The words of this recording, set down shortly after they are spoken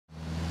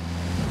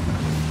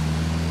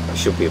We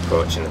should be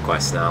approaching the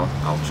quest now.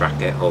 I'll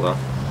track it, hold on.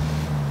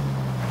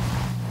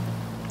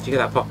 Did you get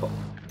that pop-up?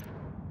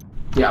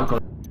 Yeah, I've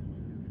got it.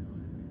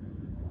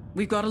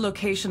 We've got a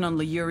location on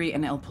Yuri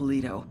and El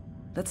Polito.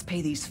 Let's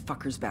pay these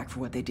fuckers back for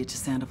what they did to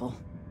Sandoval.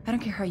 I don't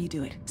care how you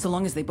do it, so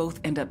long as they both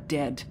end up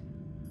dead.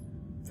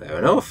 Fair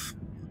enough.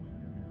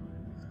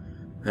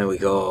 There we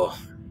go.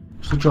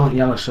 It's a giant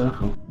yellow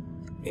circle.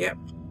 Yep.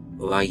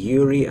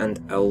 Yuri and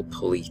El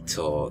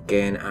Polito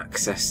gain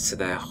access to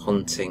their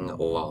hunting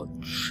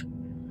lodge.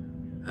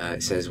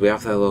 It says we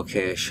have their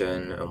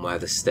location and where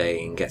they're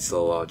staying. Get to the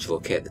lodge,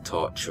 locate the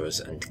torturers,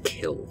 and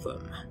kill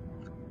them.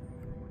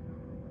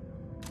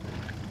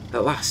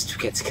 At last,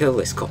 we get to kill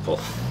this couple.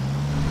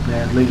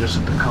 Yeah, leaders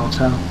of the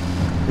cartel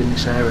in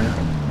this area.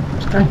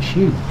 It's going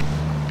huge.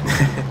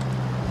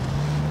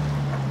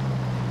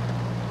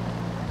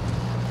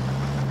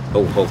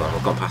 Oh, hold on,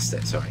 we've gone past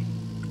it, sorry.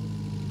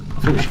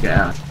 I think we should get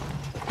out.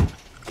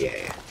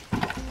 Yeah.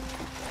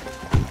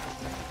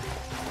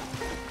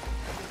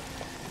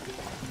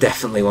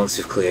 Definitely once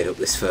we've cleared up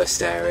this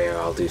first area,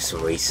 I'll do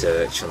some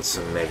research on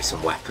maybe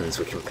some weapons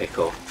we can pick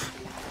up.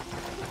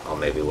 Or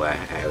maybe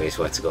areas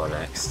where to go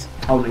next.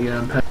 Only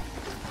Yeah.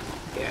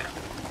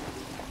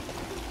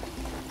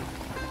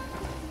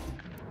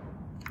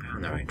 We're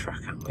on the right track,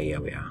 aren't we? Yeah,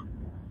 we are.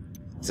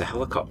 There's a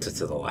helicopter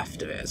to the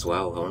left of it as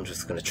well. I wonder if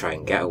it's going to try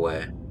and get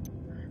away.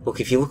 Look,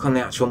 if you look on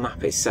the actual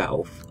map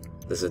itself,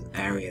 there's an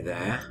area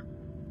there.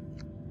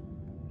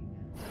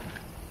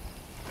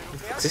 Who the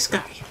fuck's this guy?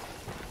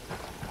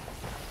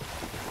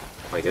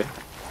 What are you doing?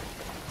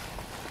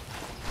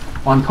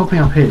 I'm popping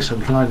up here so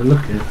we can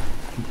overlook it.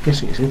 I'm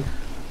guessing it's here.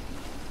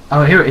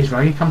 Oh, here it is,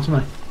 Ray. Come to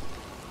me.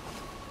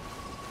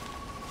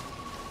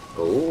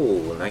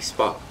 Oh, nice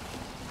spot.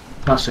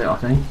 That's it, I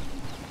think.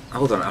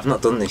 Hold on, I've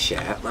not done this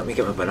yet. Let me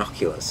get my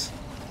binoculars.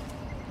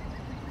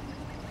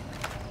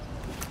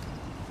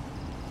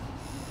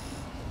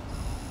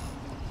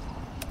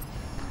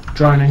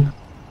 Droning.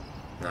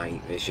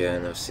 Night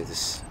vision, obviously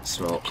there's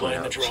smoke coming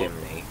out of the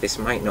chimney. This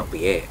might not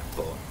be it,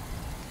 but...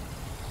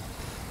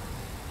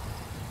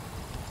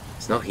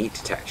 There's no heat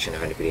detection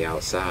of anybody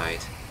outside.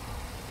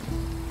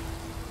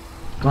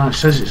 Well, it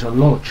says it's a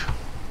lodge.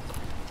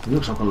 It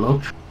looks like a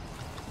lodge.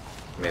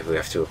 Maybe we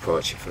have to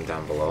approach it from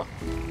down below.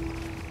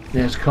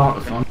 Yeah, there's a car at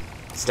the front.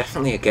 There's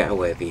definitely a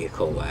getaway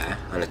vehicle there,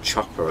 and a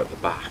chopper at the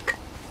back.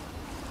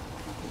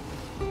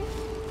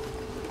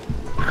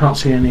 I can't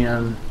see any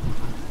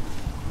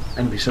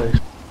NPCs.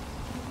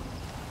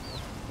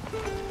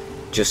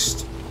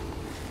 Just...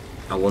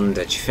 I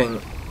wonder, do you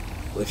think...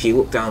 If you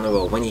look down the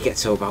road, when you get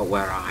to about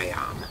where I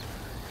am,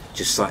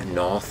 just like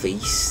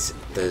northeast,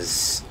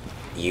 there's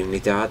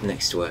Unidad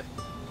next to it.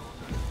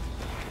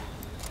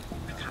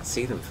 I can't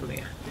see them from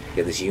here.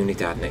 Yeah, there's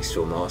Unidad next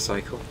to a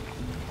motorcycle.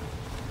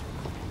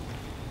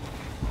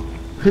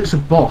 If it's a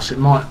boss, it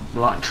might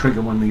like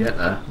trigger when we get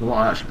there. There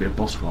might actually be a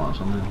boss fight or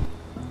something.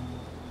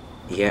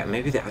 Yeah,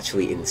 maybe they're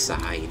actually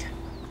inside.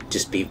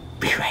 Just be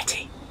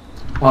ready.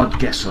 I'd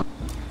guess so.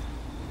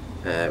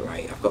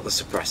 Right, I've got the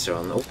suppressor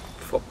on. Oh,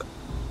 fuck.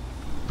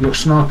 You got a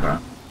sniper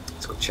out?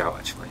 It's a good shout,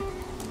 actually.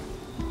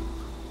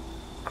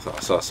 I thought I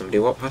saw somebody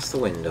walk past the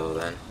window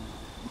then.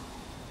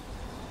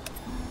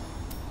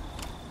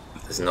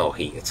 There's no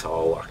heat at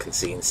all, I can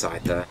see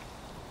inside there.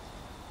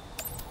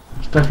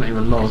 It's definitely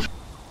the lodge.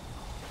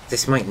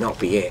 This might not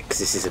be it, because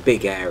this is a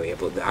big area,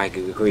 but I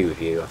agree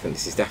with you, I think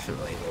this is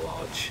definitely the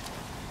lodge.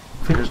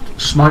 I think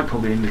there's smoke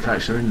probably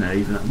indicates they're in there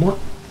even. What?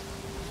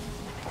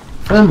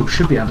 Thermal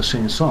should be able to see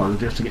inside, or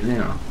do you have to get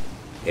nearer?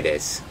 It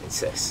is, it's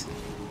this.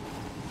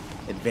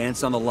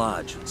 Advance on the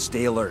lodge.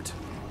 Stay alert.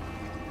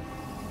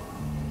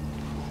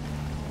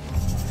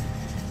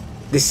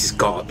 This has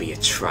got to be a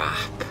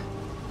trap.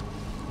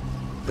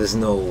 There's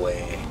no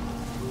way.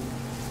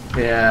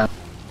 Yeah.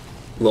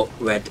 Look,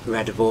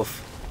 red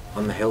above,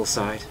 on the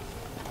hillside.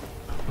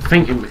 I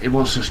think it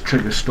wants to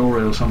trigger a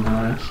story or something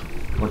like this.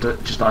 Or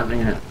just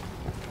opening it.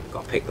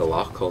 Got to pick the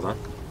lock, hold on.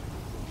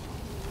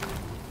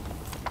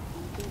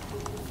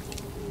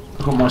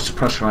 I've got my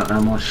suppressor right now,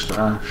 my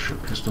shot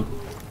pistol.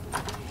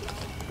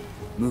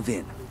 Move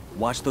in.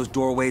 Watch those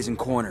doorways and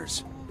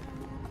corners.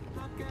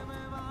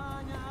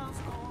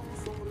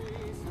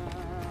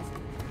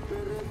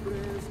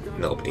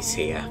 Nobody's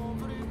here.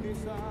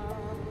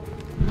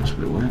 That's a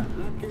bit weird.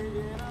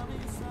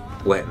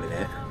 Wait a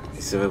minute.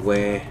 Is there a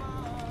way?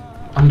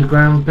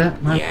 Underground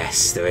bit, mate?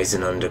 Yes, there is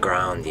an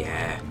underground,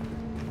 yeah.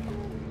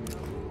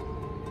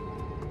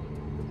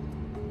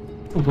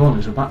 Oh, blimey,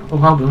 there's a back. Oh,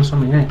 hold on,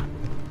 something here.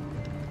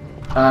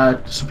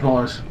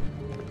 Supplies.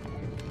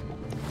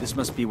 This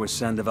must be where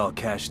Sandoval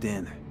cashed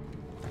in.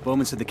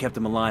 Bowman said they kept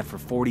him alive for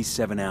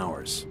 47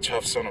 hours.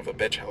 Tough son of a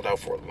bitch held out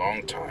for a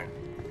long time.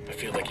 I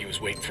feel like he was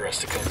waiting for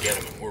us to come get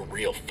him, and we're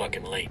real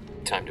fucking late.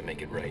 Time to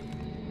make it right.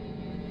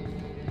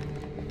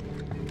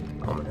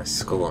 Ominous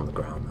skull on the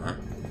ground there.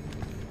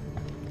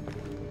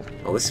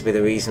 Well, this would be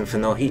the reason for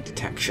no heat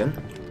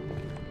detection.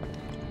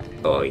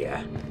 Oh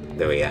yeah,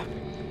 there we are.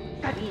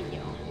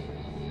 Cariño,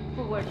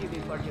 who were you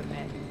before you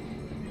met?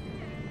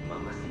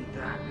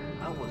 Mamacita,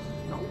 I was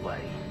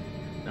nobody.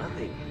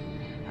 Nothing.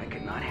 I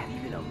could not have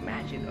even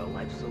imagined a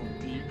life so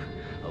deep,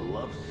 a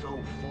love so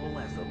full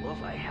as the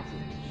love I have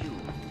with you.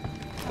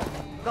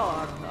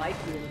 God, I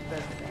feel the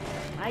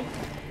same. I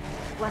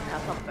was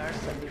half a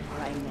person before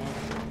I met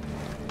you.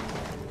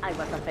 I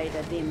was a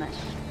faded image,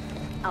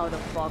 out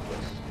of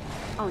focus,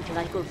 until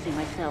I could see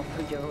myself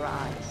through your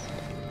eyes.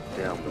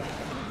 Tell me,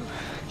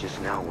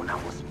 just now when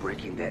I was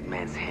breaking that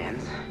man's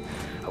hands,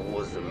 I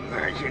was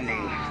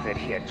imagining that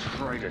he had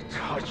tried to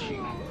touch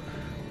you.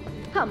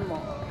 Come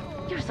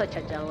on, you're such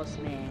a jealous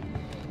man.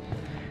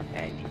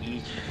 And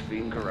each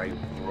finger I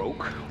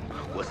broke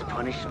was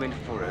punishment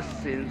for a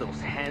sin those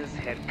hands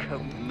had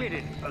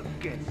committed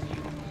against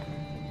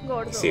you.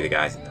 Gordo, See the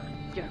guys?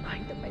 you're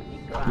going to make me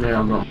cry. Yeah,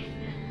 I'm not.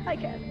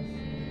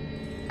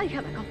 I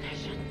have a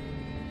confession.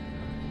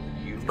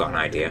 You've got an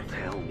idea.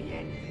 Tell me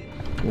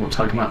anything. We'll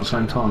take them out at the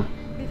same time.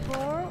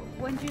 Before,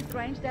 when you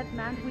drenched that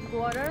man with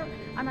water,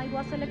 and I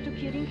was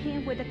electrocuting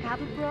him with a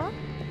cattle prod?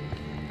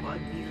 But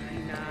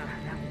Irina,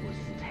 that was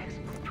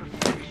textbook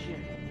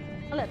perfection.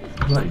 Let me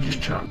Let you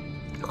just chuck.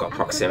 I've got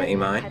proximity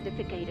mine. had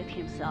defecated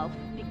himself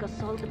because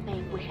all the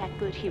pain we had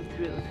put him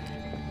through.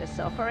 The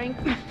suffering,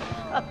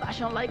 a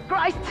passion like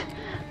Christ.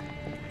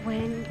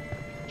 When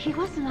he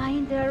was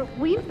lying there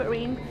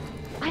whimpering,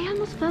 I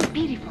almost felt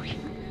pity for him.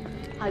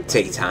 I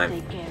Take wanted time. to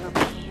take care of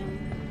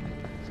him,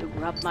 to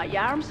wrap my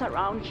arms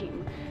around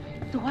him,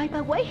 to wipe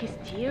away his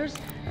tears.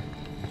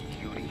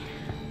 Yuri,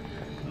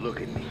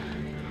 look at me.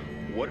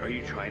 What are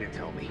you trying to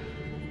tell me?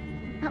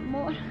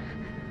 Amor,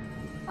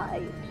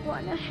 I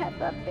wanna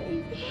have a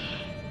baby.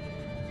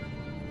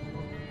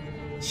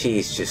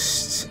 She's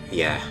just...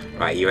 yeah.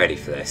 Right, you ready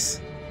for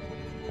this?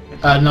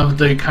 Another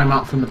dude came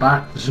out from the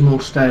back. There's more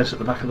stairs at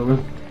the back of the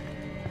room.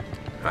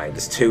 Right,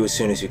 there's two as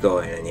soon as we go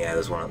in, and yeah,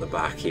 there's one at the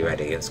back. You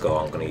ready? Let's go.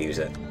 I'm going to use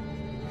it.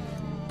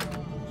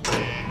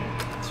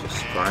 It's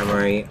just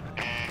primary.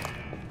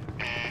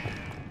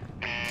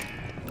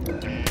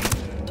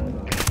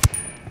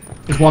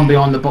 There's one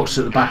behind the box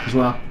at the back as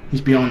well.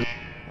 He's behind.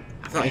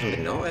 I've not even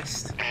been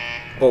noticed.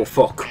 Oh,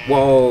 fuck.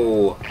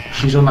 Whoa.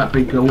 She's on that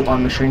big auto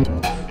machine.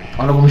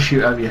 I don't want to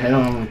shoot over your head.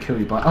 I don't want to kill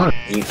you, but oh,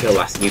 You kill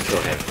last. You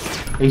kill him.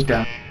 he's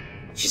down.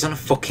 She's on a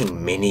fucking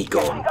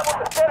minigun.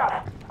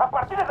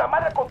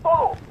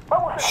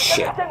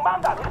 Shit.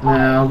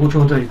 Now, what do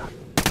you want to do?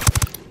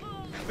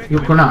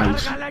 Your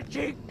grenades.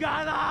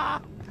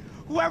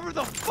 Whoever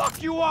the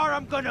fuck you are,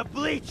 I'm gonna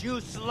bleach you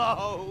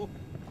slow.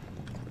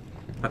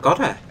 I got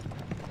her.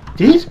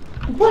 Did?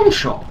 One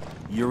shot.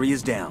 Yuri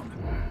is down.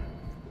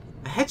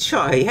 A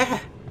headshot her, yeah.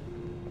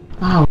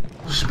 Oh,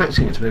 I was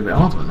expecting it to be a bit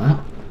harder than that.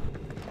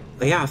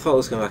 But yeah, I thought it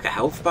was going to be like a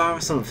health bar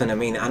or something. I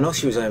mean, I know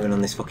she was aiming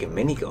on this fucking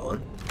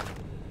minigun.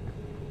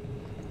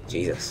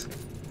 Jesus.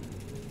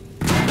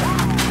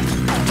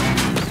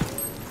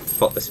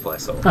 Fuck this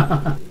place up.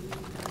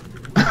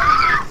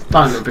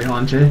 Don't look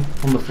behind you,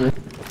 on the floor.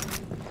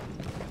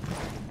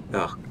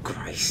 Oh,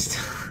 Christ.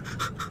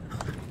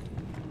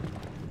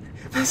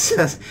 That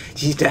says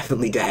she's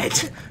definitely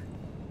dead.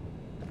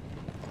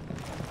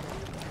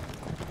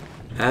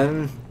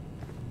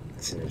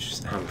 It's an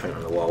interesting handprint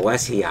on the wall.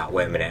 Where's he at?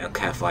 Wait a minute, I'm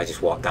careful, I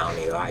just walked down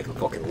here without even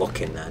fucking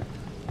looking then.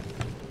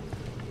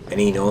 And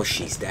he knows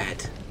she's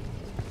dead.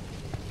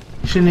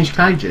 You seen these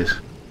cages?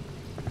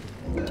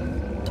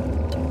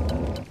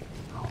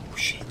 Oh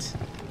shit.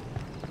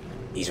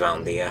 He's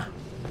round here.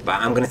 But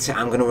I'm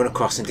gonna run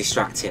across and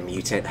distract him.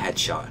 You take the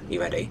headshot.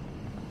 You ready?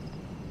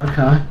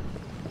 Okay.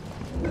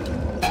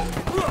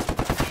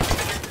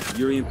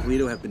 Yuri and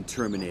Polito have been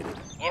terminated.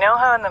 You know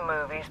how in the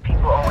movies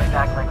people always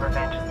act like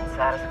revenge isn't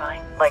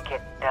satisfying? Like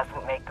it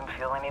doesn't make them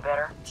feel any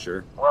better?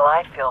 Sure. Well,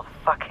 I feel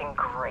fucking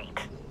great.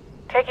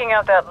 Taking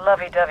out that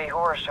lovey-dovey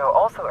horror show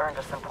also earned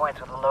us some points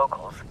with the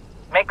locals.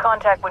 Make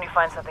contact when you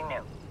find something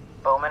new.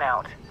 Bowman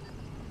out.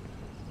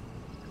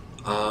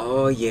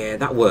 Oh yeah,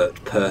 that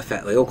worked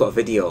perfectly. I've got a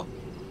video.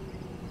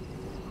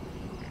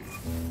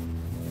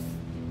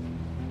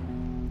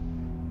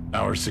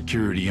 Our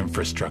security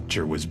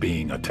infrastructure was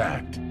being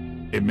attacked.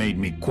 It made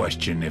me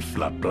question if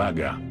La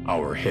Plaga,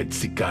 our head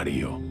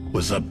sicario,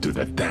 was up to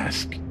the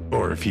task,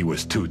 or if he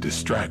was too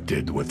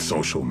distracted with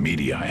social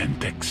media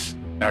antics.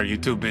 Are you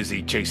too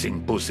busy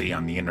chasing pussy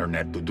on the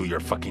internet to do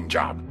your fucking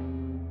job?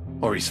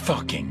 Or is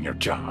fucking your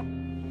job?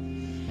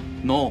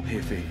 No,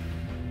 Jefe.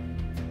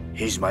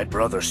 He's my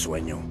brother,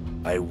 Sueño.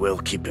 I will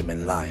keep him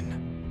in line.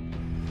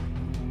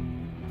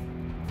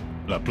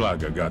 La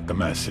Plaga got the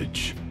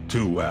message.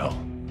 Too well.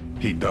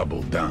 He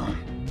doubled down.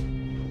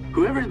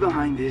 Whoever's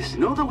behind this,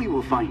 know that we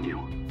will find you.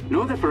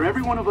 Know that for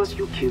every one of us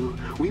you kill,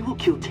 we will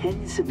kill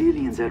 10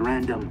 civilians at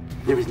random.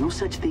 There is no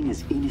such thing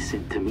as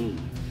innocent to me.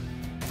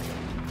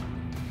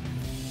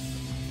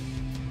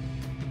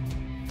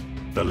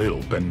 The little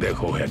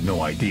pendejo had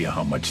no idea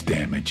how much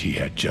damage he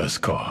had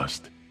just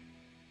caused.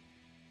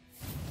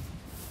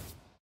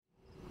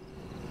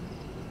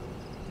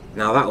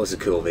 Now that was a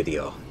cool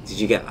video. Did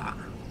you get that?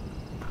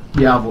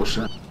 Yeah, I've watched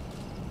that.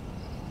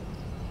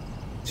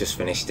 Just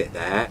finished it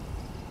there.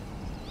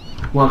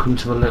 Welcome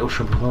to the little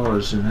shop of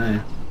horrors in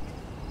here.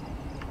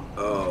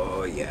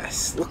 Oh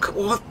yes. Look at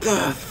what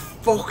the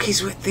fuck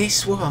is with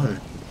this one?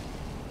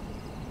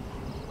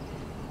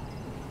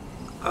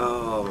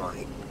 Oh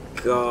my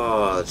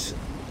god.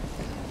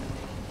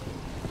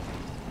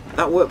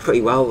 That worked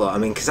pretty well though, I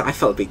mean, because I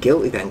felt a bit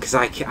guilty then, because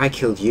I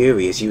killed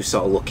Yuri as you were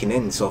sort of looking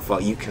in, so I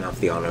thought you can have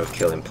the honour of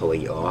killing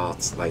Polito. I'll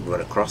like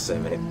run across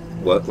him, and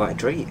it worked like a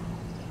treat.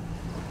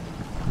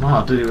 No,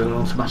 I did it with an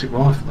automatic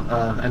rifle,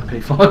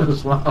 MP5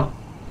 as well,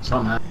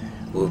 somehow.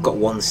 Well, we've got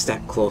one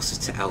step closer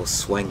to El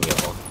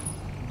Sueño.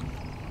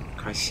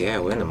 Christ, yeah,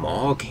 we're in a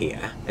morgue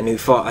here. And who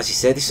thought, as you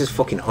say, this is a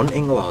fucking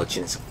hunting lodge,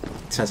 and it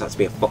turns out to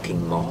be a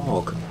fucking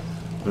morgue.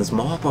 And there's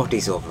more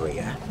bodies over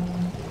here.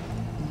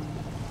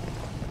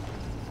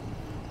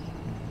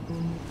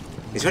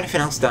 Is there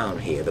anything else down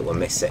here that we're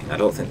missing? I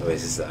don't think there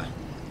is there?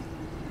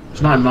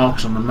 There's no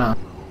marks on the map.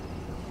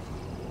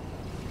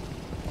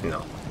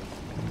 No.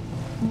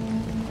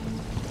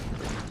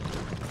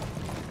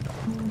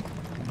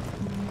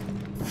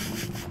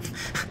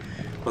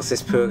 What's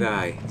this poor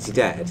guy? Is he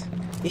dead?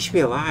 He should be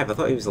alive. I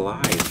thought he was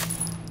alive.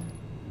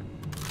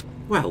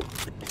 Well,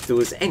 if there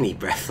was any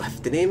breath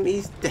left in him,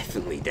 he's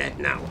definitely dead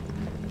now.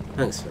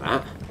 Thanks for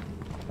that.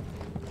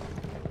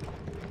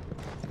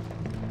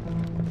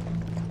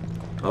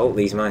 Oh,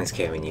 these mines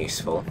came in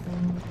useful.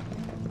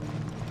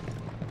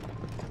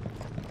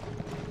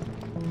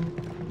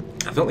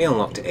 I think we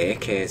unlocked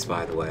AKs,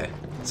 by the way,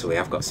 so we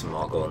have got some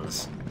more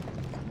guns.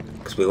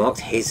 Because we unlocked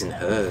his and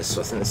hers,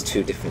 so I think there's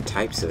two different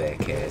types of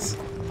AKs.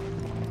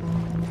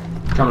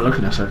 Have a look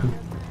in a second.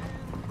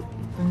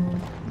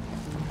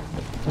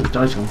 Oh,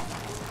 Dayton.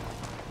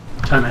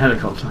 Take the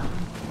helicopter.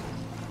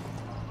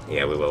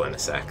 Yeah, we will in a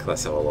sec.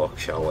 Let's have a look,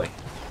 shall we?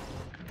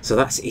 So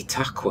that's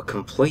Itaqua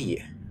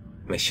complete,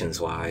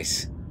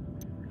 missions-wise.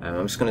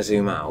 I'm just going to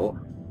zoom out.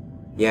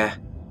 Yeah,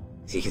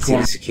 so you can see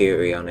the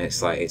security on it.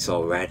 It's like it's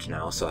all red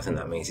now, so I think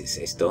that means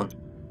it's done.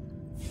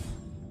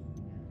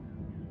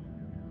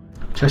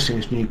 Testing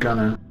his new gun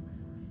out.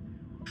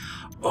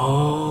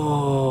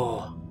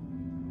 Oh!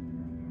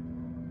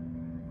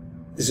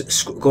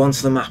 Go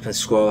onto the map and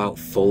scroll out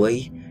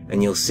fully,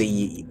 and you'll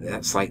see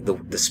that's like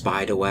the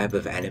spider web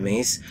of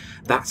enemies.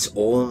 That's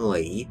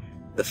only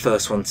the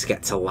first one to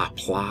get to La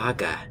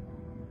Plaga.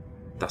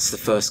 That's the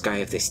first guy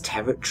of this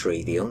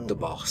territory, the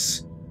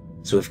underboss.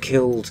 So we've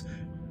killed...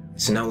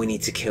 So now we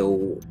need to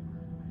kill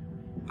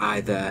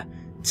either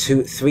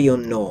 3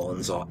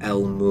 unknowns or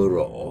El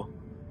Muro.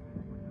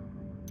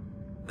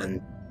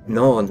 And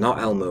no, not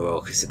El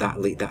Muro, because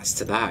that's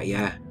to that,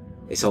 yeah.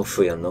 It's all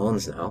 3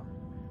 unknowns now.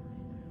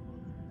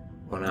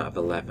 1 out of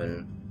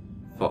 11.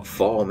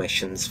 4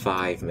 missions,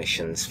 5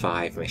 missions,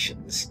 5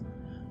 missions.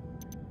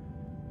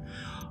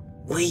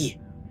 Lee!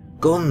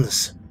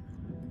 Guns!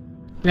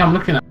 Yeah, I'm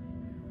looking at.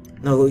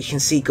 No, look, you can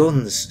see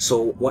guns.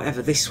 So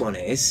whatever this one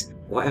is,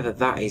 whatever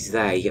that is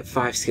there, you get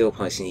 5 skill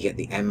points and you get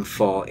the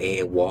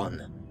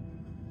M4A1.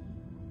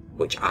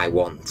 Which I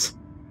want.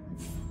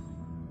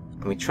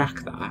 Can we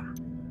track that?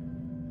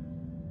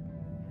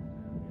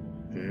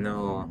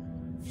 No.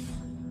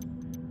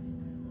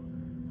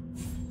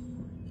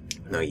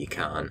 No, you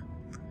can't.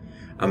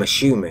 I'm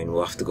assuming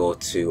we'll have to go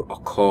to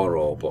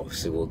Okoro, but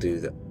obviously we'll do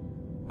that.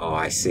 Oh,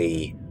 I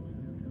see.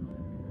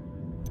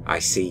 I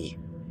see.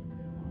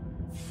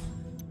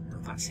 Oh,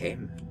 that's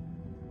him.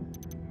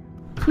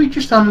 If we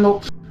just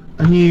unlocked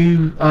a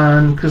new,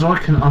 because I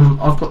can,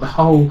 I've got the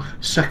whole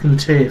second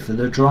tier for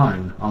the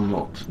drone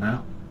unlocked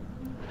now.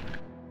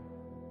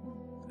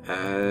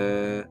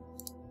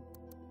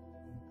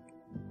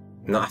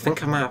 No, I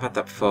think I might have had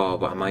that before,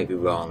 but I might be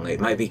wrong. It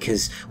might be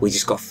because we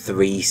just got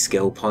 3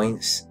 skill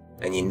points,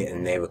 and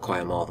they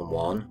require more than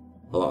 1.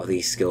 A lot of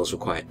these skills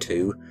require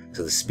 2,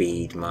 so the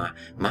speed,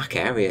 Mac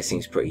area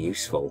seems pretty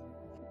useful.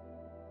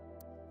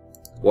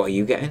 What are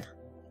you getting?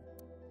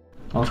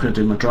 I was going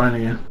to do my drone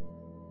again.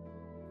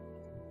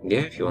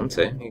 Yeah, if you want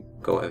to. You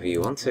go whatever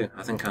you want to.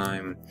 I think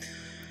I'm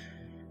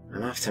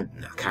after...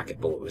 I can't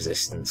get bullet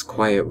resistance.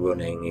 Quiet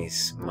running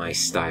is my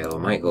style. I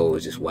might go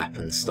with just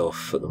weapon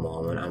stuff at the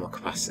moment. Ammo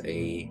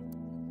capacity...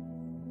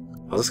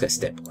 I'll just get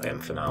stipple aim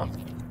for now.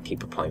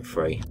 Keep a point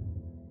free.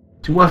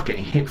 It's worth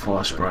getting hit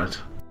fire spread.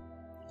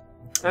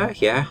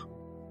 Yeah.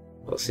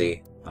 We'll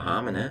see the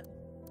harm in it.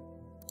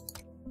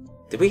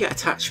 Did we get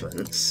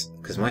attachments?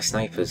 Because my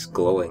sniper's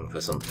glowing for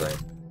something.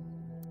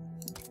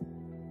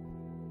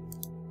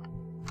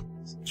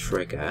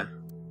 Trigger.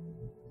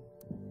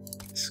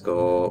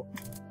 Scope.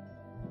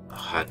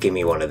 Oh, give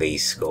me one of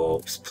these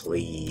scopes,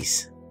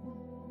 please.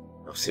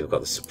 Obviously we've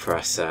got the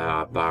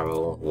suppressor,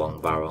 barrel, long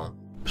barrel.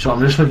 So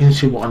I'm just looking to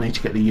see what I need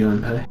to get the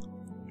UMP.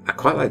 I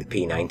quite like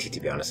the P90 to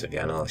be honest with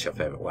you. I know that's your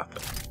favourite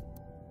weapon.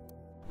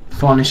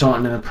 Finally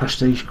something in a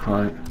prestige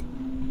crate.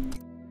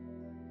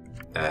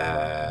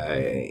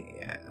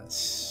 Yeah,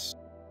 that's...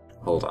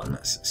 Hold on,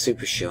 that's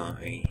super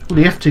shorty. Well,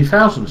 the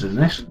F2000's in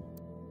this.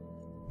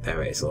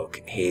 There it is,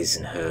 look. His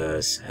and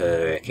hers.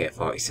 Her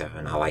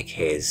AK-47. I like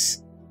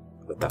his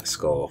with that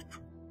scope.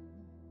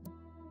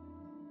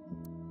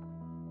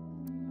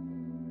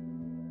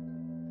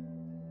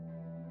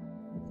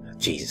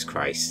 Jesus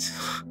Christ.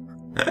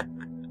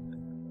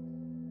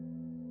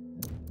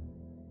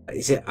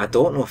 Is it? I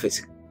don't know if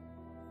it's...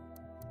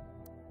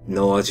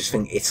 No, I just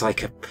think it's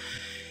like a...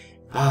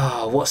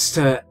 Oh, what's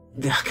the...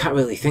 I can't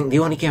really think. The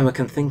only game I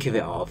can think of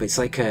it of, it's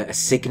like a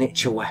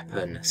signature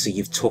weapon, so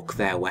you've took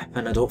their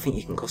weapon. I don't think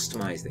you can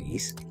customise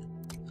these.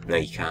 No,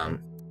 you can't.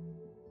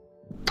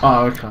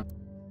 Oh, okay.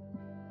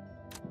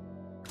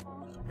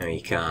 No,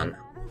 you can't.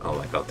 Oh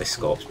my god, this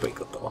scope's pretty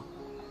good though.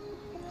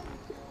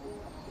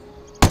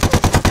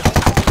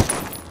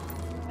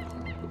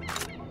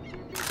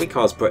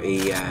 Recoil's pretty,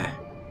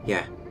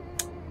 yeah.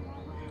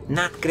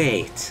 Not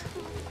great.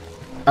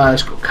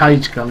 It's got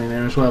cage gun in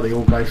there as well, they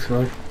all go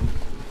through.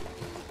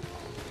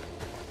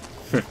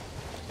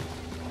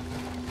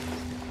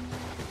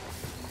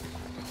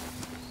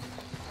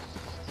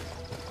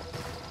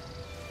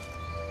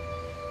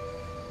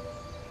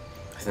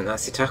 I think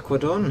that's the attack we're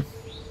done.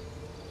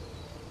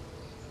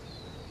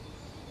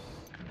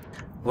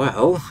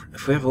 Well,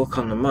 if we have a look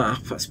on the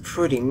map, that's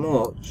pretty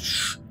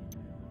much...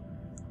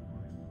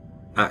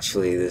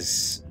 Actually,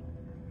 there's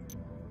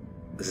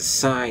a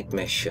side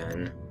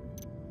mission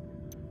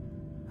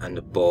and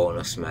a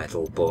bonus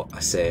medal, but I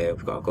say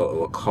we've got to go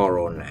to a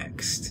Coro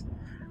next,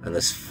 and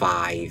there's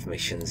 5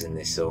 missions in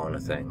this zone, I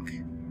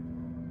think.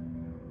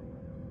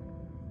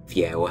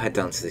 Yeah, we'll head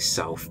down to this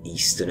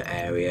southeastern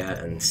area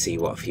and see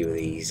what a few of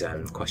these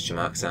question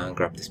marks are and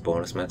grab this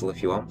bonus medal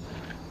if you want.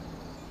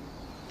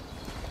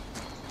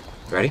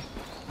 Ready?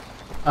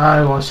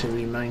 Oh, I see what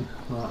you mean.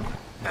 Right.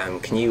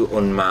 Can you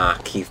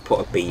unmark? You've put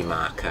a B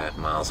marker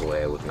miles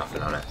away with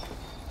nothing on it.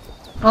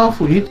 Oh, I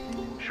thought you...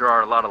 Sure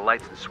are a lot of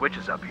lights and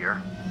switches up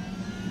here.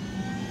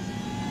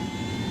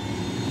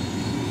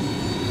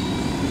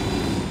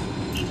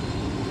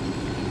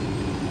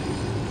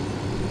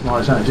 Right,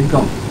 is that? Is it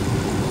gone?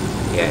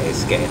 Yeah,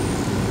 it's getting.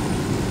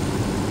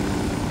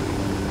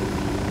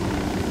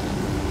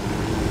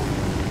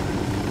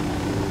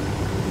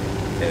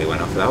 Nearly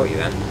went off without you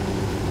then.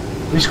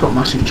 It's got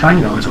massive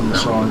chain lines on the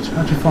sides.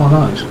 How'd you find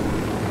those?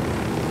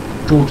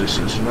 Draw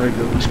distance is very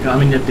good. Let's go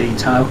into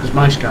detail, because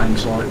most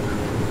games, like,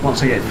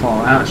 once they get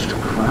far out, it's just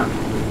crap.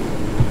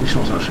 This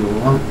one's actually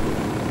alright.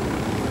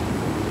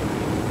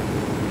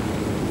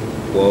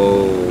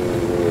 Whoa,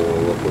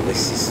 look,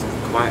 this is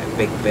quite a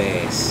big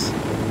base.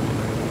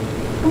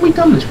 Have we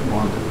done this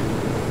before?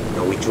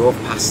 No, we drove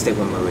past it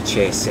when we were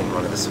chasing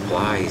one of the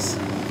supplies.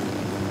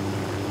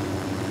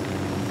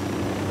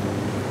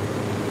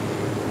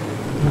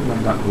 Not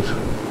going backwards.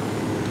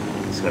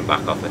 It's going to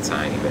back off a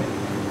tiny bit.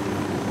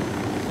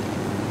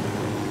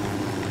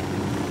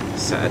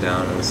 Set her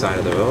down on the side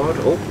of the road.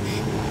 Oh!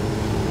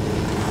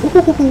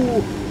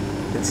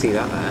 Didn't see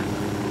that there.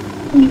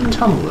 You can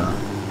tunnel there.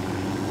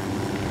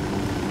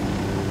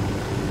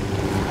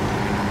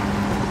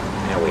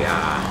 There we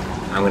are.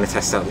 I'm going to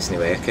test out this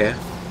new AK. Is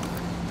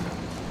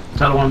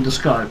that the one with the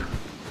scope?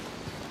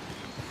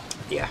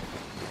 Yeah.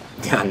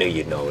 I knew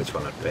you'd know which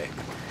one I'd pick.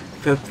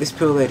 This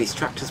poor lady's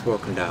tractor's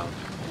broken down.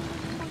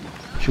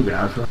 She'll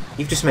get over it.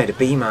 You've just made a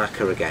B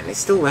marker again. It's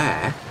still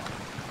there.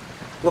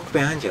 Look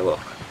behind you, look.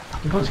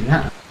 You can't see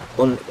that.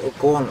 Go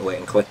on to it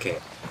and click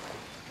it.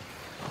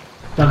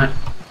 Done it.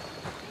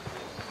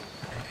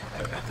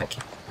 There we go, thank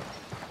you.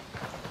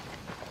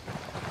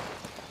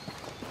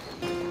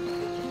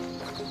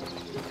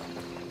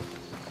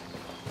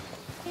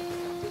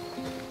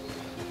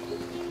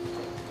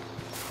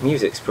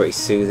 Music's pretty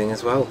soothing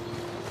as well,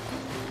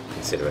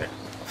 considering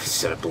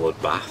it's just a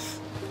bloodbath.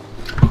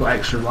 Got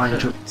extra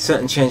range.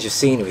 Certain change of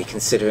scenery,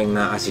 considering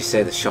that, as you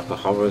say, the shop of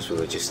horrors we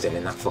were just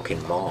in that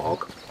fucking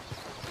morgue.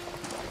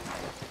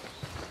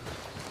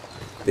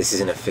 This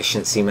is an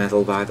efficiency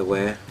medal, by the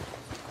way.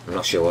 I'm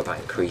not sure what that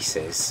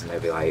increases.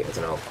 Maybe like, I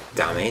don't know,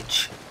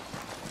 damage?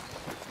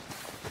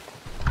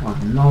 I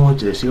have no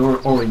idea. It's the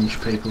orange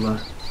people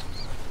there.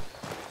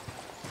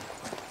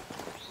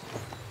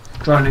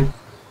 Droning.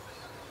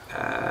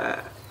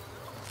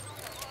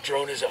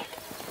 Drone is up.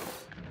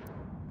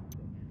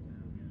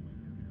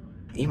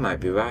 You might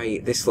be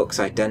right. This looks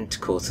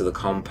identical to the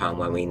compound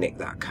when we nicked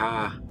that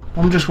car.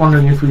 I'm just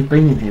wondering if we've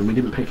been in here and we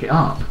didn't pick it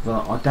up,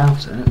 but I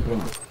doubt it.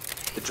 But...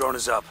 The drone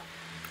is up.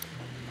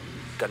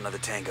 Got another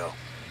tango.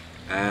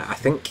 I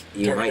think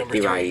you might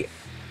be right.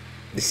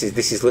 This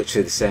is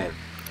literally the same.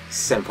 It's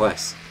the same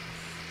place.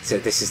 So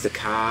this is the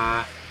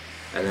car,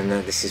 and then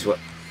this is what...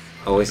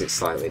 Oh, is it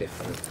slightly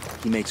different?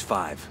 He makes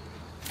 5.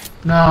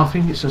 No, I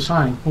think it's the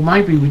same. Well,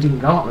 maybe we didn't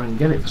go up there and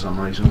get it for some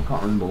reason. I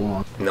can't remember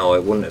why. No,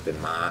 it wouldn't have been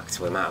marked.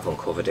 We might have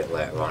uncovered it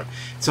later on.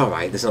 It's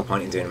alright, there's no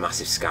point in doing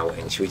massive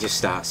scouting. Should we just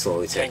start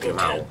slowly taking them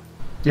out?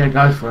 Yeah,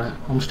 go for it.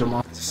 I'm still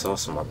on. I saw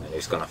someone then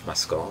who's gone off my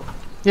scope.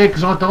 Yeah,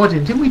 because I died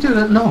in. Didn't we do it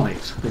at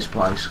night, this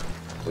place?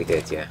 We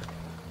did, yeah.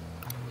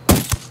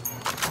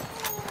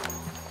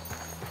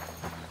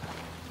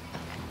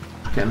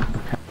 Again,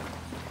 okay.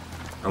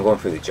 I'm going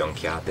through the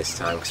junkyard this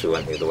time because we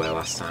went the other way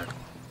last time.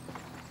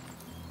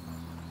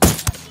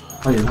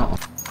 Oh, you're not.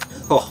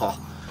 Oh,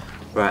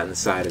 right on the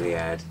side of the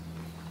head.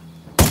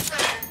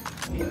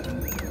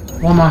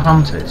 Why am I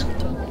hunted?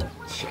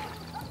 Shit.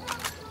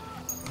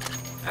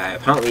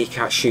 Apparently you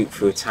can't shoot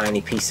through a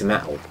tiny piece of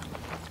metal.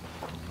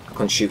 I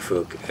couldn't shoot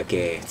through a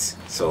gate,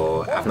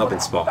 so I've not been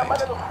spotted.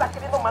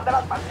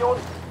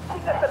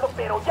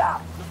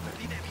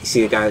 You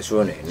see the guy that's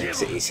running?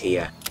 He's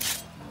here.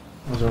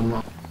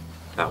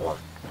 That one.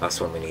 That's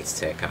one we need to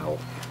take out.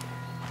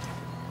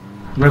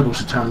 Rebels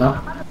have turned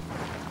up.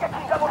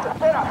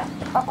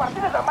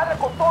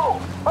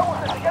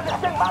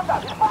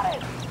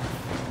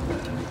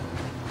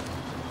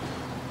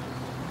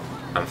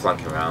 I'm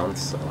flanking around,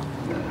 so...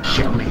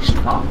 Shit on me,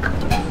 fuck.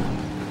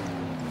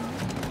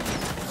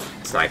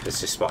 Sniper's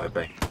just spotted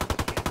me.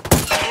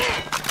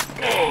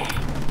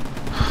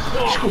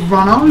 Just got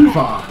run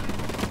over.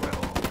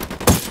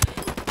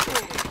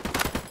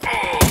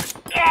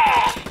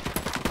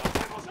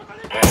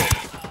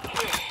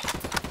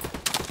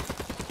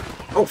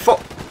 Oh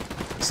fuck!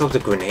 He lobbed a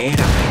grenade at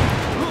me.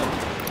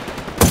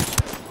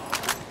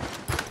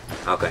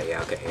 I'll get you,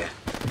 I'll get you.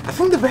 I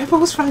think the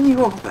rebels ran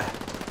you over.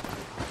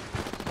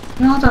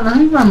 No, I don't know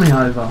who ran me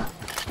over.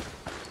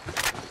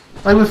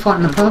 They were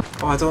fighting the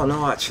purple. Oh, I don't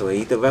know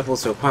actually. The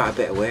rebels were quite a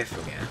bit away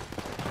from you.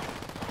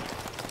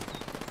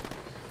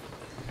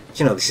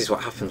 Do you know, this is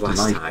what happened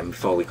last time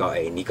before we got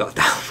in. You got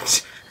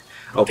downed.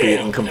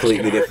 Albeit in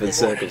completely different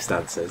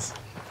circumstances.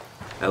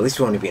 At least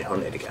we're only being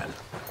hunted again.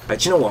 Do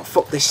you know what?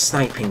 Fuck this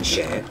sniping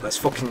shit. Let's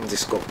fucking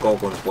just go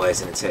guns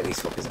blazing and take these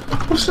fuckers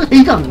out.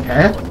 He doesn't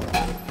care.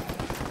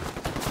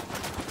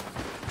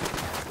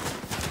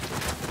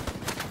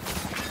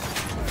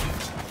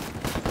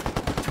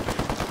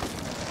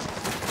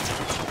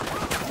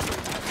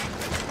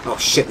 Oh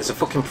shit, there's a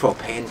fucking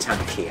propane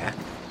tank here.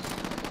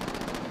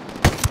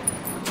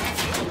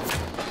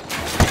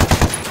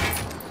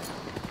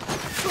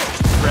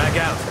 Frag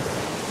out.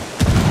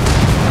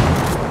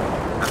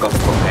 I got the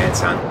propane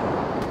tank.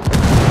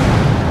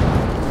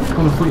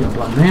 I'm gonna put you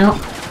blown me up.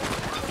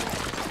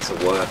 It's a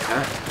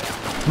worker.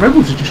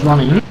 Rebels are just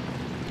running in.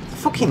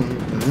 Fucking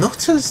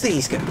nutters,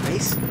 these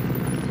guys.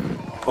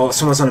 Oh,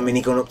 someone's on a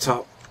minigun up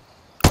top.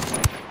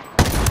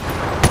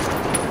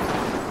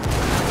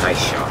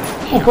 Nice shot.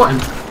 Oh, got him.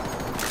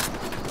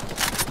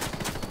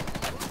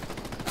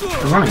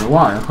 They're running away,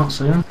 I can't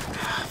see them.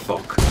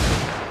 Fuck.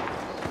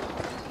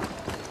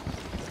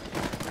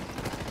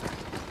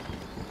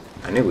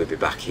 I knew we'd be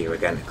back here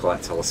again to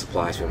collect all the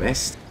supplies we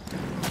missed.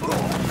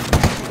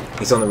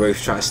 He's on the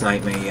roof trying to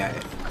snipe me, yeah.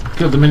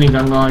 Killed the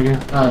minigun guy again.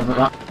 But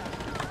that.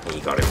 You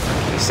got him.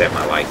 You saved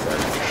my life then.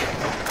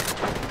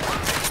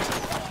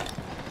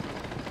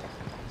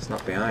 It's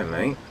not behind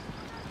me.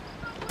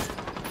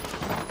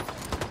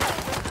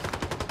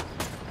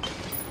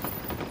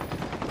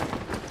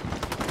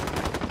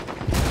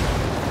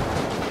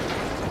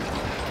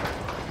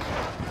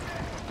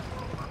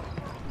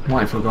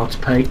 Waiting for God to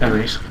pay. There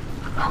he is.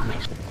 Oh, me.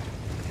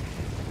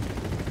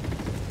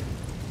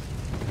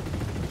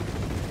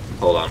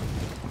 Hold on.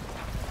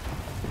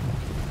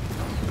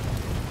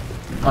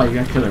 Oh, you're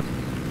gonna kill him.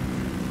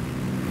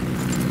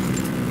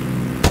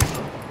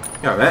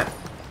 You alright,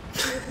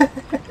 mate?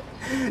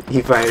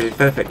 You provided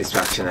perfect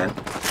distraction then.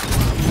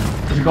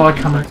 There's a guy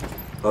coming.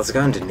 Well, there's a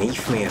guy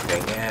underneath me, I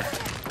think, yeah.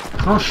 I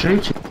can't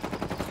shoot him.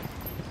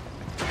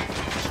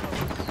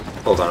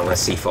 Hold on, I'm gonna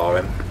C4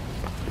 him.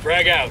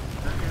 Frag out.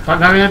 Don't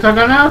go in, don't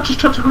go now, just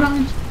touch the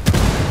ground.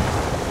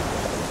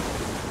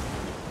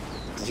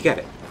 Did you get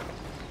it?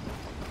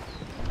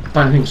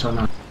 I don't think so,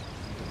 no.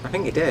 I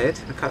think you did.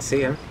 I can't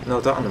see him. No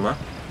dot on the map.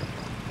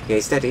 Yeah,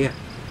 he's dead here.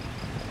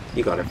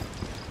 You got him.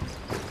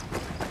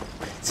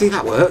 See,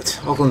 that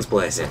worked. All guns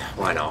blazing.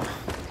 Why not?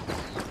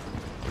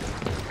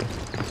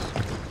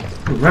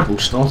 The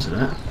rebels started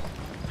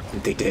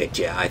it. They did,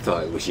 yeah. I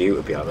thought it was you,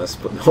 to be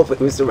honest. But no, it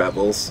was the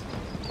rebels.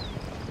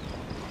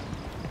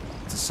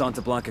 It's a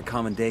Santa Blanca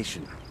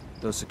commendation.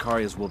 Those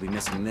Sicarios will be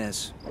missing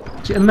this.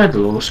 Is it a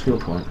medal or a skill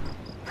point?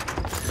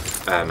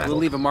 Medal. We'll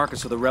leave a marker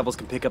so the rebels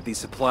can pick up these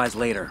supplies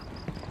later.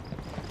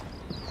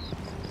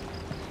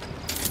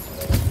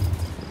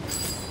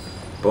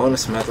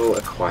 Bonus medal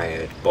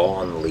acquired.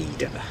 Born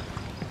leader.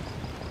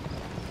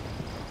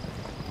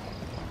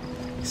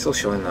 Still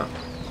showing that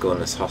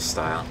gun as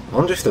hostile. I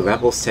wonder if the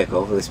rebels take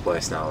over this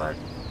place now then.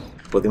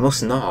 But they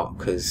must not,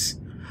 because...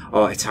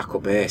 Oh, a tackle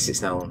base,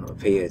 it's now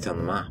appeared on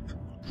the map.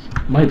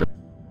 Maybe.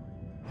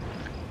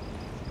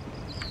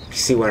 You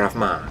see where I've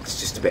marked,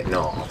 just a bit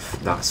north,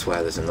 that's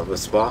where there's another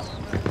spot.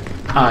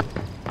 Ah.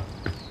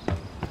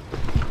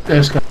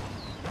 There's go.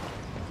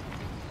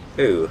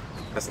 Ooh,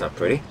 that's not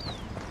pretty.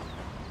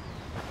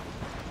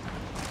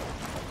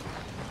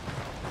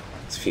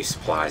 There's a few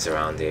supplies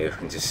around here,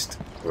 and just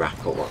wrap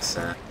up what's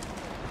there.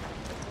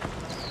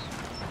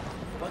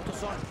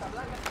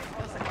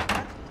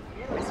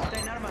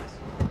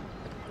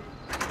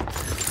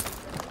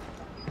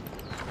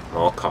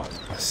 More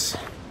cops.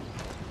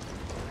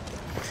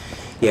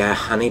 Yeah,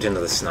 I need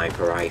another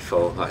sniper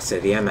rifle. Like I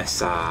said, the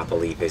MSR, I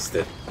believe, is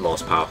the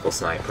most powerful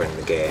sniper in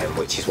the game,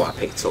 which is what I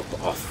picked up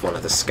off one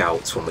of the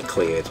scouts when we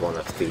cleared one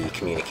of the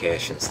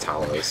communications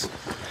towers.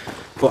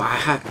 But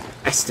I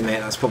estimate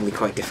that's probably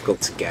quite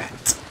difficult to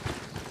get.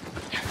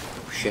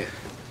 Oh shit.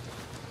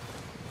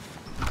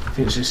 I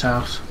think it's this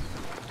house.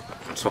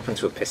 I'm swapping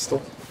to a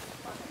pistol.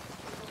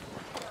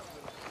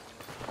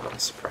 Got a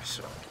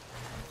suppressor.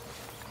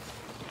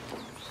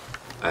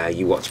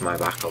 You watch my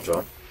back, I'll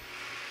draw.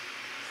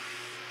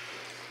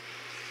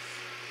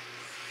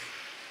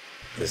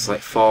 There's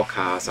like 4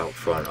 cars out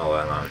front. Oh,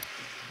 hang on. I'm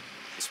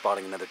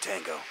spotting another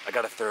tango. I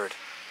got a third.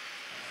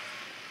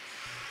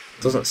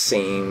 Doesn't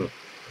seem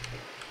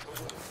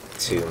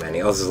too many.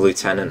 Oh, there's a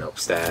lieutenant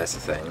upstairs, I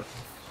think.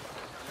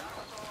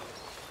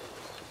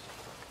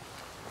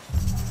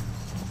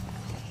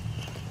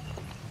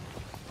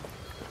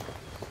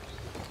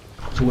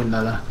 There's a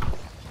window there.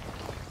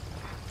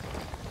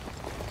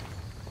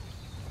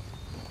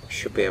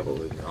 Should be able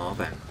to ignore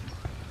them.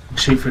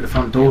 See through the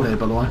front door here,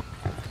 by the way.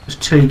 There's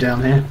 2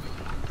 down here.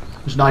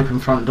 There's an open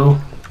front door.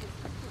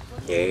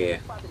 Yeah.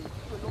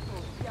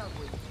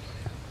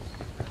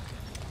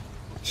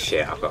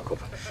 Shit, I've got a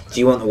couple. Do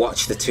you want to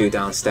watch the 2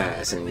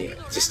 downstairs and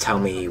just tell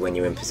me when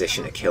you're in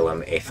position to kill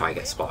them if I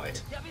get spotted?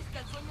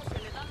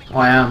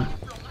 I am.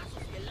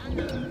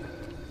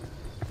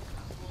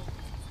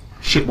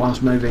 Shit,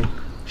 one's moving.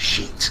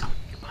 Shit.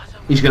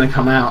 He's gonna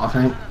come out, I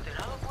think.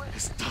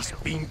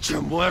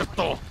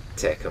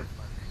 Take him.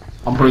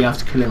 I'm probably gonna have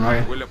to kill him,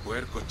 right?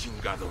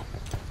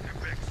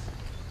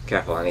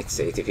 Careful, I need to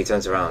see it. If he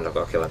turns around, I've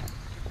got to kill him.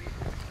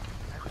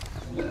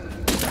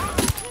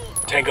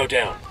 Tango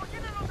down.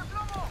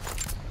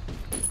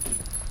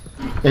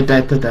 They're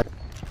dead, they're dead.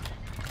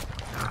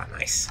 Ah,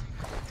 nice.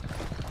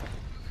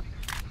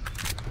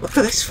 Look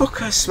at this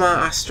fucker, smart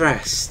ass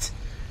dressed.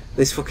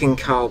 This fucking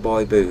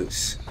cowboy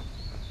boots.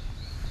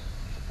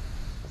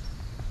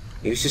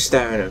 He was just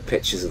staring at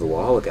pictures of the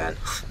wall again.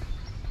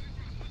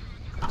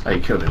 Oh,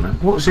 you killed him, man.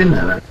 What's in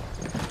there, then?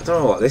 I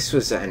don't know what this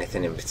was,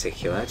 anything in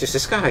particular. Just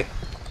this guy.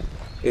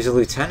 He was a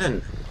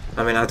lieutenant.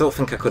 I mean, I don't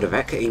think I could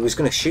have... He was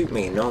going to shoot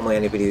me, and normally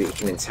anybody that you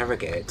can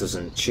interrogate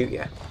doesn't shoot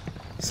you.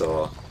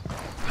 So...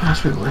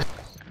 That's a bit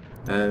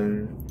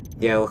weird.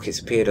 Yeah, look, it's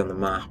appeared on the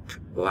map.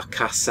 La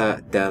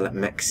Casa del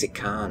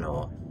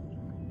Mexicano.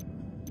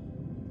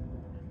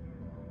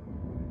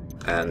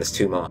 And there's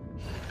 2 more.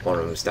 One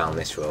of them's down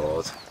this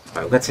road.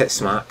 Right, we're going to take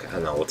Smack,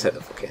 and then we'll take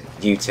the fucking...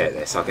 You take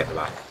this, I'll get the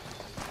back.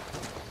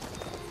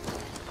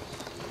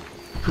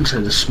 I think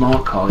so, the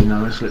smart car, you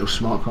know, this little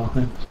smart car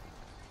thing.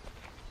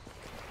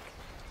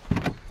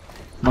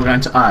 Am I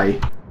going to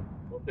A?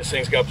 This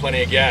thing's got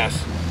plenty of gas.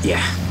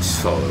 Yeah,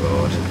 just follow the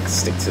road and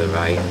stick to the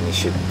right and you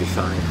should be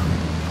fine.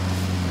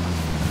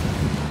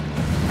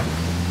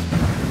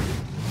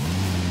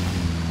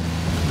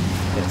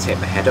 I'm gonna take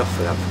my head off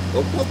with that.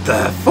 Oh, what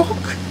the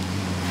fuck?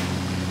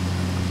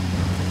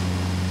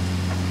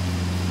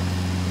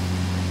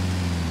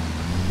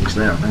 He's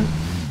there, man.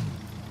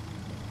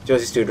 Do you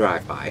just do a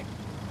drive-by?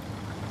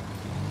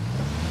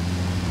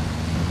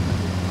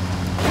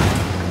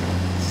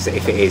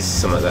 If it is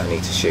something that I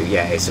need to shoot,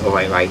 yeah, it's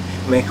alright, right.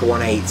 Make a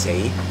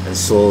 180 and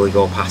slowly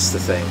go past the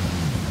thing.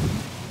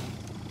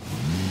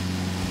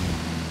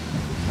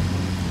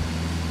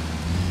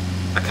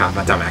 I can't,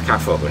 damn it, I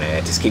can't throw a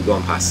grenade. Just keep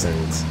going past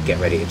and get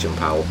ready to jump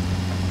out.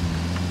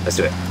 Let's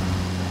do it.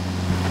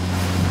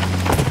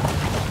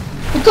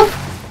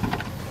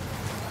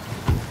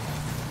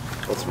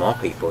 Lots more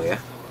people, yeah?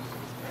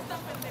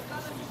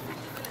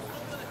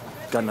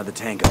 Got another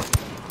tango.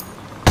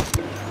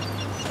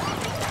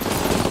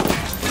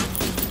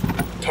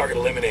 Target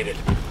eliminated.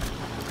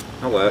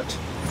 That worked.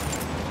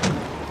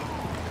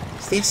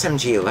 It's the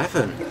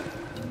SMG-11.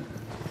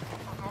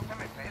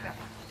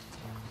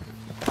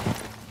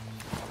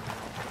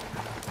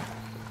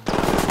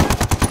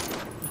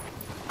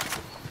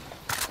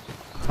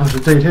 How's the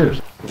dude here?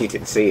 You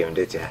didn't see him,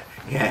 did you?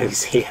 Yeah, he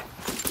was here.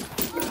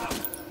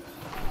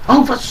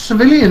 Oh, that's a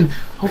civilian!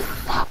 Oh,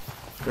 fuck.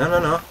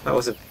 No, that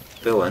was a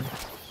villain.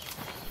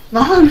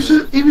 No,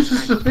 he was a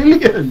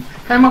civilian!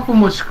 Came up on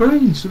my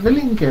screen,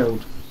 civilian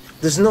killed.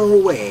 There's no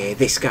way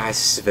this guy's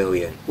a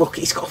civilian. Look,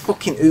 he's got a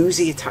fucking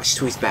Uzi attached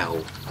to his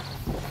belt.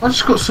 I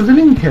just got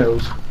civilian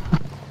killed.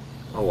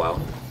 Oh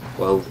well.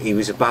 Well, he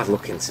was a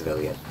bad-looking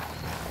civilian.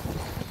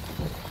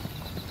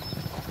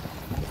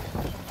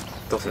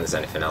 Don't think there's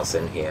anything else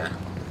in here.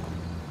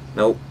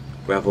 Nope.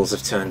 Rebels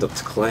have turned up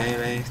to claim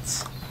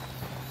it.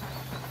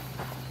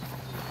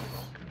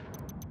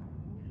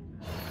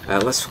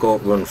 Let's go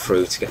run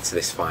through to get to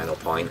this final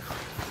point.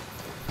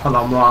 Hold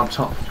on, right up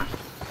top.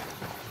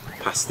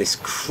 Past this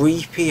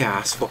creepy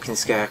ass fucking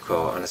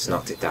scarecrow and it's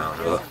knocked it down.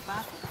 Look.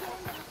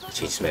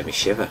 She just made me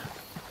shiver.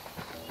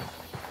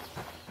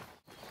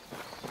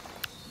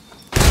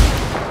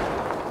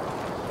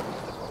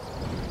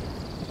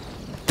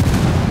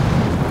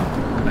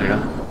 There you go.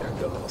 There it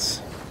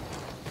goes.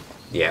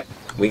 Yep,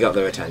 we got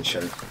their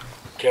attention.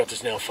 Count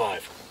is now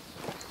 5.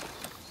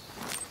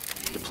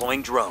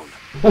 Deploying drone.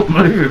 What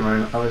moving,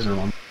 man? Oh, there's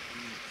one.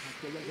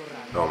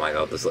 Oh my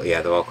god, there's,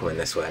 yeah, they're all coming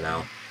this way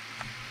now.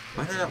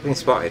 Why are they not being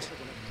spotted?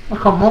 I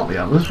can't mark the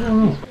others, what's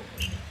wrong?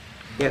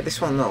 Yeah, this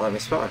one not let me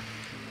spot him.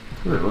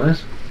 Look at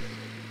this.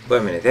 Wait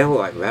a minute, they look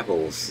like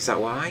rebels. Is that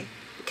why?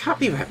 It can't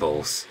be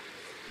rebels.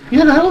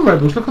 Yeah, they are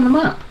rebels, look on the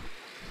map.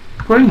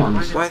 Green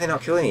ones. Why are they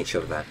not killing each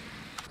other then?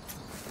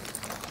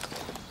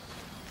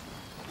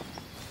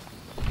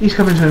 He's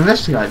coming to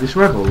investigate this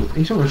rebel.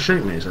 He's not going to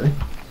shoot me, is he?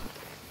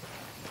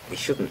 He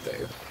shouldn't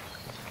do.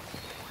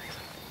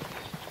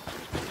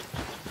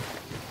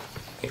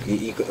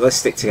 Let's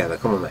stick together,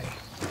 come on mate.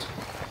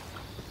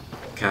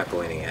 can't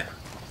go in here.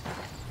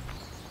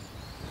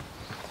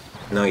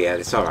 No, yeah,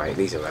 it's alright,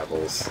 these are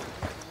rebels.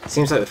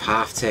 Seems like we've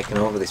half taken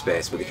over this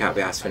base, but we can't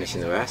be asked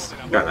finishing the rest.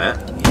 Right, mate.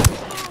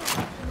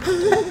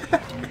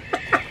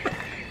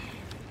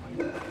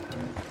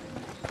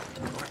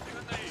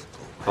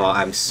 Oh,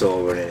 I'm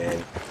so running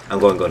in. I'm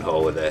going gun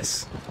hole with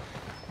this.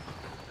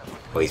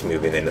 Oh, he's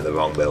moving into the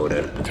wrong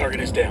building.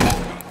 Target is down.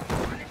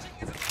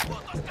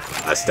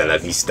 Hasta la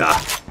vista.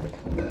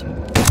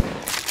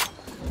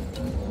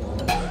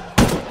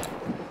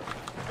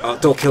 Oh,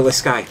 don't kill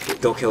this guy.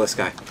 Don't kill this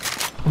guy. I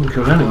haven't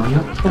killed anyone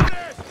yet.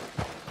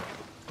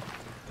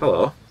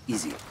 Hello.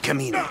 Easy.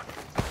 Camino.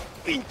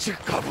 Pinche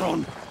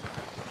cabrón.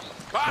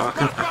 Oh, I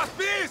can't...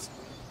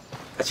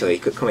 Actually, you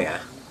could come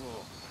here.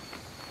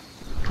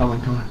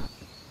 Coming.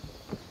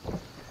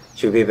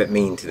 Should be a bit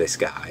mean to this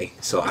guy,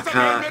 so I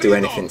can't do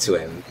anything to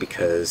him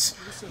because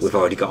we've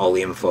already got all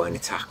the info in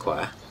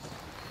Itaqua.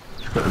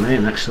 Just put the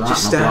name next to that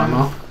Just, and I'll blow him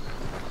off.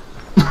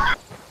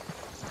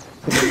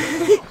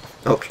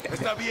 Okay.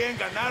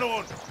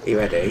 You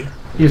ready?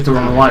 You have to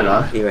run away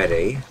though. You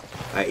ready?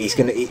 He's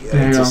gonna.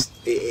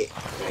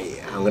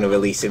 I'm gonna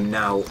release him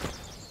now.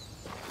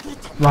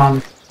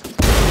 Run.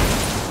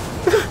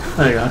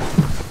 There you go.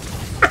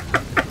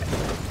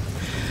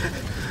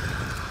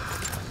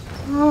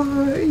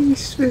 Oh,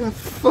 he's been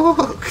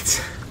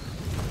fucked.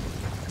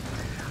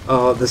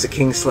 Oh, there's a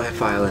Kingslayer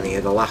file in here,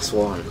 the last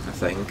one, I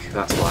think.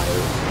 That's why.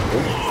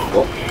 Oh,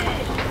 what?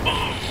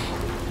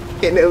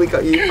 It nearly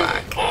got you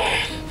back.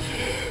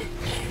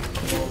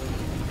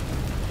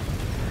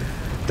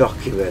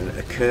 Document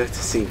a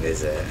courtesy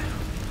visit.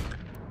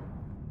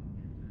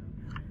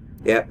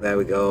 Yep, there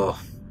we go.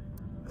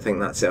 I think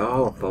that's it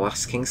all. The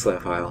last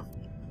Kingslayer file.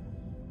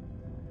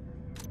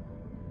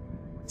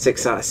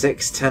 6 out of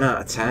 6, 10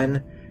 out of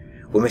 10.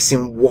 We're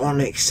missing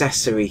one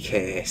accessory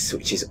case,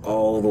 which is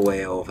all the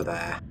way over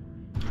there.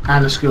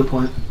 And a skill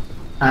point.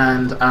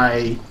 And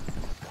a...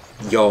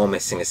 You're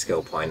missing a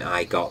skill point.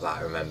 I got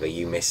that, remember.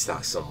 You missed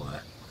that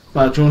somewhere.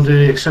 Well, do you want to do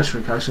the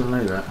accessory case and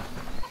leave it?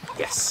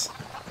 Yes.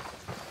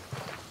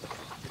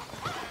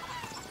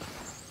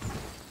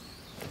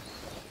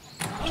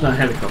 There's no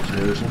helicopter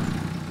here, is there?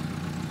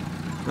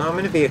 No, I'm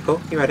in a vehicle.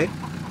 You ready?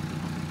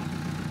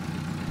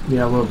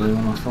 Yeah, I will do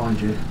when I find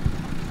you.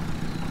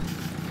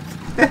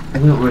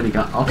 We're not really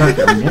going... I don't think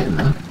we can get in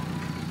there.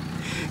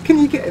 Can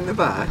you get in the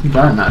back? You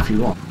can that if you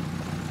want.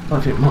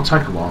 I think it might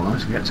take a while though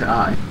to get to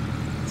A.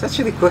 It's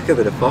actually quicker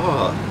than I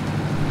thought.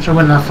 So I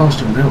went that fast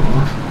in real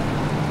life.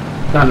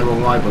 Down the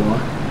wrong way, by the way.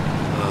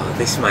 Oh,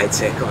 this might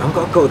take... I've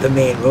got to go to the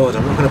main road.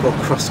 I'm not going to go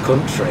cross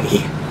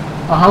country.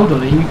 Oh, hold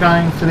on. Are you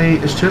going for the...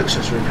 There's 2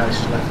 accessory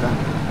cases left then.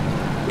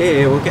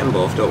 Yeah, we'll get them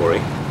both, don't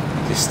worry.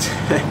 Just...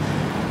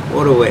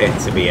 what a way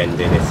to be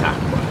ending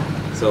Itaqua.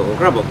 So we'll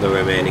grab up the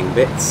remaining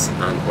bits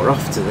and we're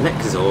off to the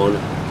next zone,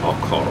 or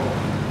Coral.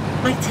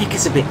 Might take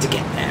us a bit to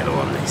get there though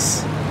on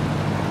this.